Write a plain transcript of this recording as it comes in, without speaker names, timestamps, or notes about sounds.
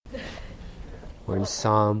We're in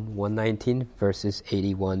Psalm 119, verses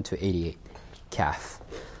 81 to 88. Calf.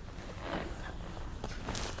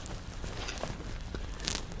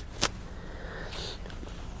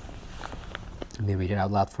 Let me read it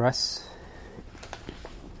out loud for us.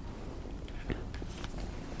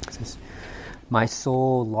 It says, "My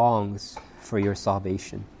soul longs for your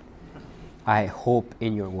salvation. I hope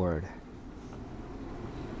in your word.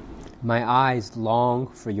 My eyes long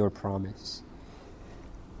for your promise.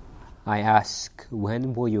 I ask,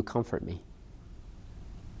 when will you comfort me?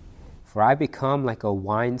 For I become like a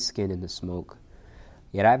wineskin in the smoke,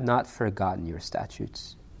 yet I have not forgotten your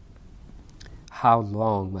statutes. How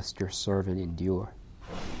long must your servant endure?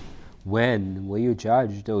 When will you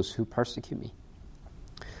judge those who persecute me?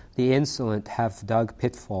 The insolent have dug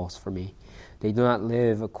pitfalls for me. They do not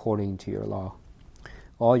live according to your law.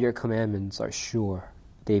 All your commandments are sure.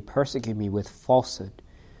 They persecute me with falsehood.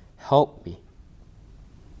 Help me.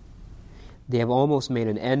 They have almost made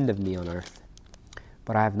an end of me on earth,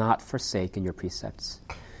 but I have not forsaken your precepts.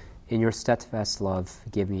 In your steadfast love,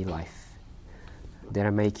 give me life, that I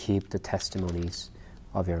may keep the testimonies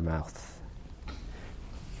of your mouth."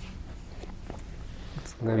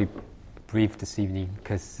 I'm going to be brief this evening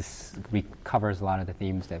because this week covers a lot of the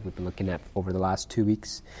themes that we've been looking at over the last 2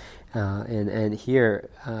 weeks. And here,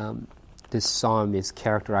 this psalm is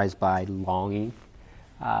characterized by longing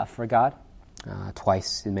for God.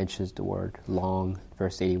 Twice it mentions the word long,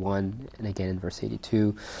 verse 81, and again in verse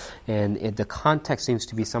 82. And the context seems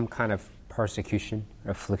to be some kind of persecution,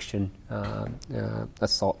 affliction,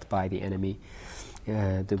 assault by the enemy.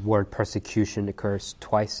 The word persecution occurs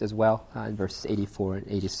twice as well in verses 84 and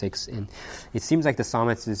 86. And it seems like the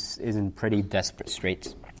psalmist is in pretty desperate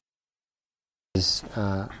straits.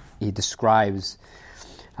 He describes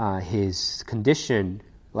his condition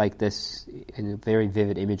like this in a very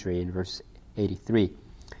vivid imagery in verse 83. It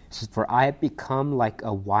says, "For I have become like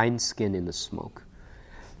a wineskin in the smoke,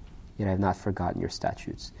 yet I have not forgotten your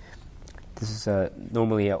statutes." This is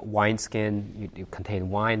normally a wineskin. You contain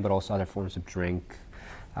wine, but also other forms of drink,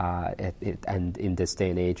 and in this day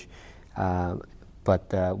and age.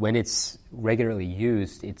 But when it's regularly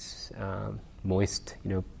used, it's moist,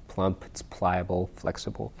 plump, it's pliable,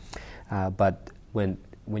 flexible. But when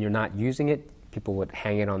you're not using it, people would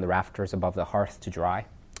hang it on the rafters above the hearth to dry,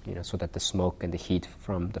 so that the smoke and the heat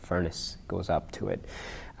from the furnace goes up to it.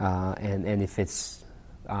 And if it's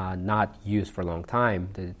not used for a long time,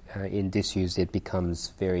 in disuse it becomes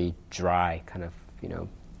very dry, kind of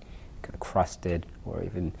crusted or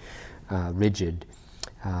even rigid.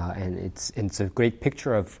 And it's a great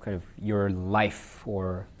picture of kind of your life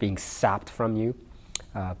or being sapped from you.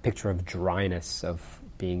 A picture of dryness, of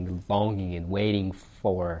being longing and waiting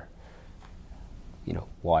for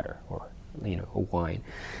water or a wine,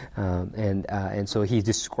 and so he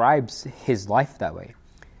describes his life that way.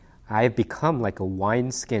 I have become like a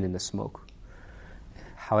wineskin in the smoke.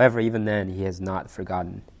 However, even then, he has not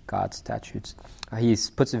forgotten God's statutes. He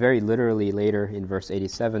puts it very literally later in verse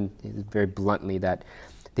 87, very bluntly, that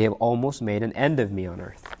they have almost made an end of me on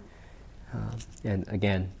earth. And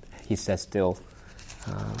again, he says still,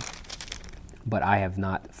 but I have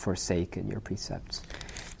not forsaken your precepts.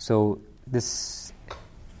 So this,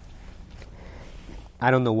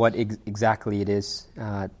 I don't know what exactly it is.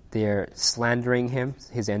 They're slandering him,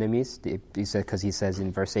 his enemies, because he says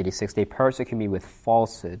in verse 86, they persecute me with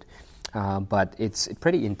falsehood. But it's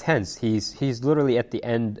pretty intense. He's literally at the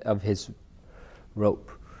end of his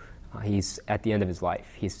rope. He's at the end of his life.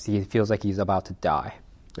 He feels like he's about to die.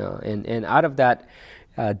 And out of that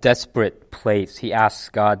desperate place, he asks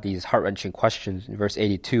God these heart-wrenching questions. In verse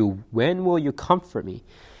 82, when will you comfort me?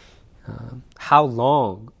 How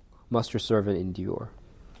long must your servant endure?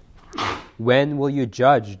 When will you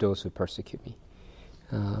judge those who persecute me?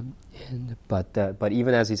 But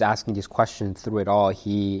even as he's asking these questions through it all,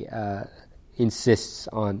 he insists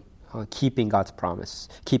on keeping God's promise,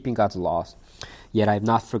 keeping God's laws. Yet I have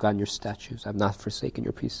not forgotten your statutes. I have not forsaken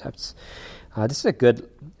your precepts. This is a good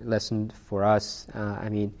lesson for us.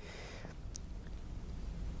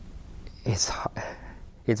 It's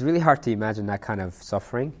really hard to imagine that kind of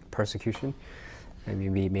suffering, persecution.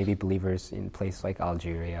 Maybe believers in a place like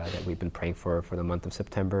Algeria that we've been praying for the month of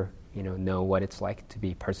September, know what it's like to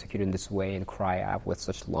be persecuted in this way and cry out with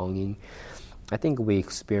such longing. I think we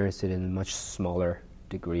experience it in a much smaller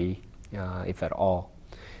degree, if at all.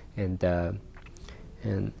 And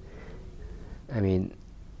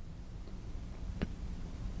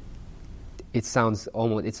it's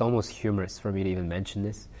almost humorous for me to even mention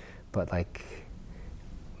this, but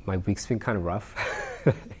my week's been kind of rough.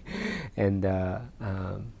 And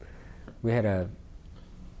we had a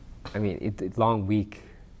long week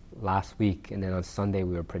last week, and then on Sunday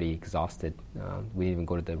we were pretty exhausted. We didn't even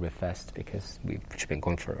go to the Riff Fest because we've been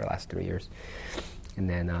going for the last 3 years. And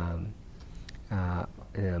then on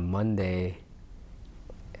Monday,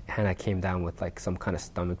 Hannah came down with like some kind of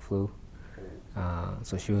stomach flu.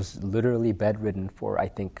 So she was literally bedridden for, I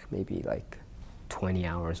think, maybe like 20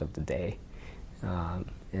 hours of the day.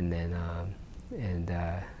 And then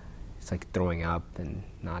it's like throwing up and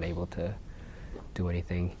not able to do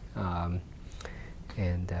anything.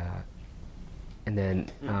 And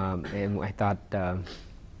then I thought,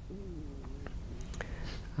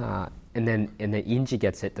 and then Inji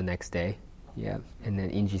gets it the next day, yeah. And then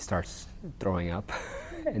Inji starts throwing up,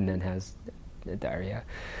 and then has diarrhea.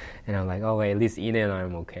 And I'm like, oh wait, at least Ina and I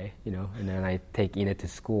am okay, you know. And then I take Ina to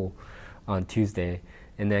school on Tuesday,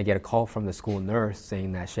 and then I get a call from the school nurse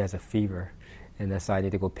saying that she has a fever, and so I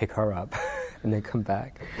need to go pick her up and then come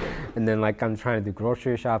back. And then like I'm trying to do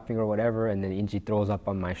grocery shopping or whatever, and then Inji throws up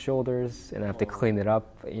on my shoulders, and I have to clean it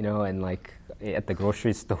up, you know, and like at the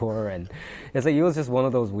grocery store. And it's like, it was just one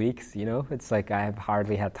of those weeks, you know. It's like I have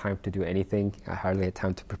hardly had time to do anything. I hardly had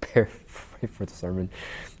time to prepare for the sermon.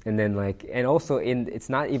 And then like, and also it's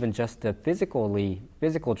not even just the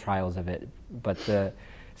physical trials of it, but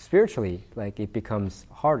spiritually, like it becomes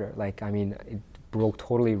harder. Like, I mean, it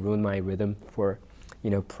totally ruined my rhythm for, you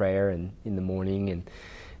know, prayer and in the morning,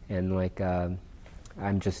 and like I'm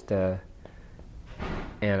just and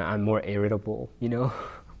I'm more irritable, you know,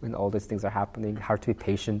 when all these things are happening. Hard to be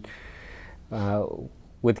patient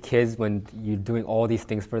with kids when you're doing all these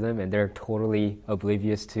things for them and they're totally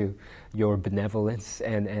oblivious to your benevolence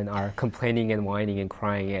and are complaining and whining and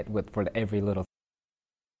crying for every little.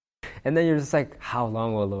 And then you're just like, how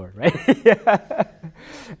long, oh Lord, right? Yeah.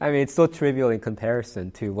 I mean, it's so trivial in comparison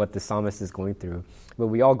to what the psalmist is going through. But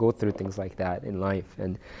we all go through things like that in life.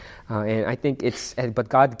 And I think but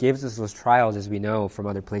God gives us those trials, as we know from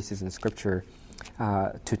other places in Scripture,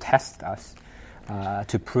 to test us,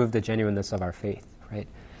 to prove the genuineness of our faith, right?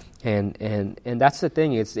 And that's the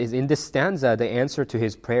thing, is in this stanza, the answer to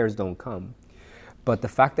his prayers don't come. But the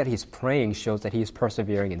fact that he's praying shows that he's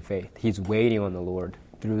persevering in faith. He's waiting on the Lord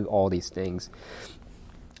through all these things.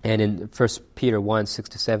 And in 1 Peter 1,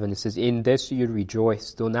 6-7, it says, "In this you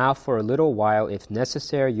rejoice, though now for a little while, if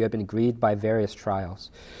necessary, you have been grieved by various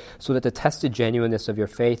trials, so that the tested genuineness of your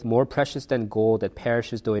faith, more precious than gold that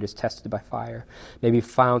perishes though it is tested by fire, may be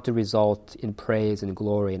found to result in praise and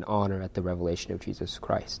glory and honor at the revelation of Jesus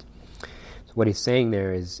Christ." So what he's saying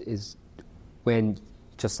there is when,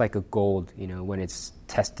 just like a gold, you know, when it's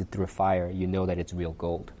tested through a fire, you know that it's real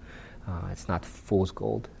gold. It's not fool's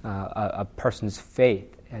gold. A person's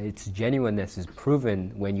faith, its genuineness is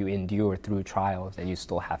proven when you endure through trials and you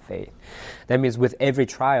still have faith. That means with every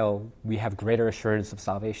trial, we have greater assurance of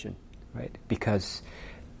salvation, right? Because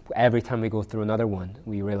every time we go through another one,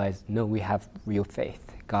 we realize, no, we have real faith.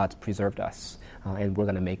 God's preserved us, and we're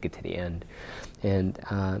going to make it to the end. And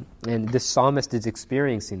this psalmist is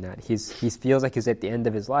experiencing that. He feels like he's at the end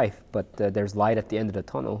of his life, but there's light at the end of the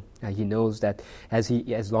tunnel. He knows that as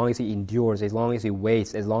long as he endures, as long as he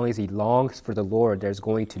waits, as long as he longs for the Lord, there's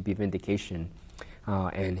going to be vindication.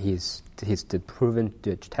 And he's the proven,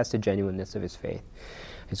 the tested genuineness of his faith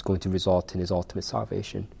is going to result in his ultimate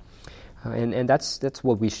salvation. And that's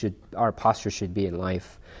what our posture should be in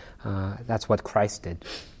life. That's what Christ did,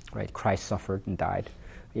 right? Christ suffered and died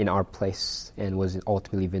in our place and was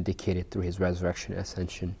ultimately vindicated through his resurrection and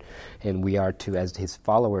ascension. And we are to, as his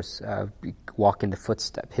followers, walk in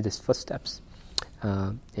his footsteps.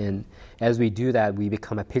 And as we do that, we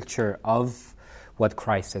become a picture of what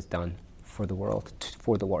Christ has done for the world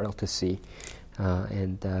to see.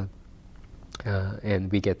 And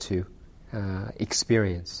we get to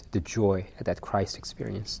experience the joy that Christ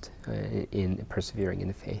experienced in persevering in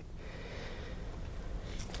the faith.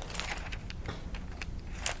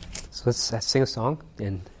 So let's sing a song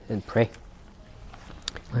and pray.